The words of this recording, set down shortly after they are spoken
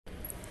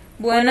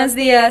Buenos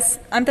Días.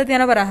 I'm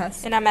Tatiana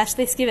Barajas. And I'm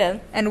Ashleigh Esquivel.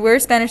 And we're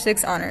Spanish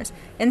 6 Honors.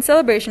 In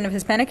celebration of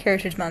Hispanic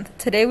Heritage Month,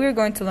 today we are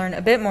going to learn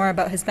a bit more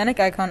about Hispanic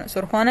icon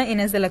Sor Juana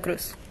Inés de la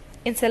Cruz.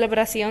 En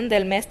celebración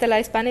del mes de la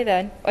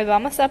Hispanidad, hoy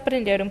vamos a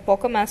aprender un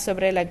poco más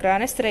sobre la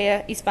gran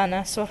estrella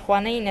hispana Sor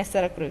Juana Inés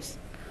de la Cruz.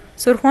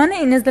 Sor Juana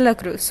Inés de la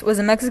Cruz was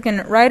a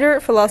Mexican writer,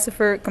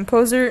 philosopher,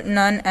 composer,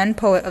 nun, and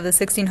poet of the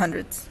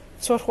 1600s.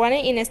 Sor Juana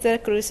Inés de la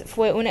Cruz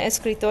fue una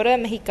escritora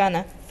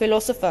mexicana,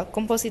 filósofa,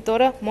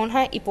 compositora,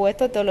 monja y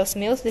poeta de los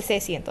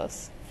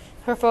 1600s.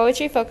 Her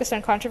poetry focused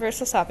on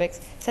controversial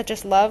topics such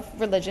as love,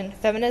 religion,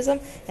 feminism,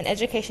 and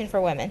education for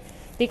women.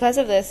 Because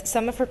of this,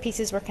 some of her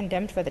pieces were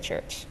condemned by the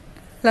church.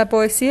 La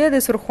poesía de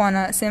Sor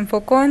Juana se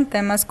enfocó en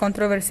temas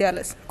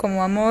controversiales,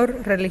 como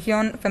amor,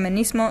 religión,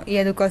 feminismo y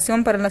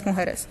educación para las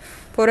mujeres.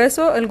 Por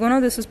eso,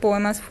 algunos de sus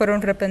poemas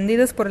fueron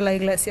reprendidos por la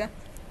Iglesia.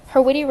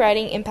 Her witty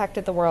writing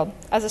impacted the world.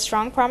 As a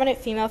strong, prominent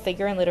female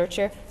figure in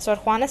literature, Sor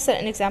Juana set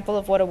an example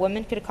of what a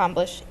woman could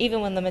accomplish,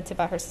 even when limited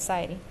by her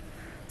society.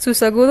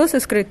 Sus agudos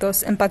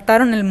escritos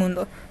impactaron el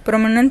mundo.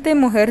 Prominente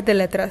mujer de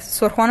letras,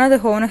 Sor Juana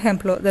dejó un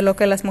ejemplo de lo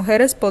que las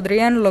mujeres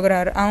podrían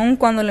lograr aun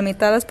cuando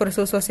limitadas por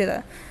su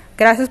sociedad.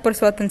 Gracias por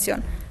su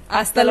atención.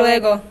 ¡Hasta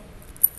luego!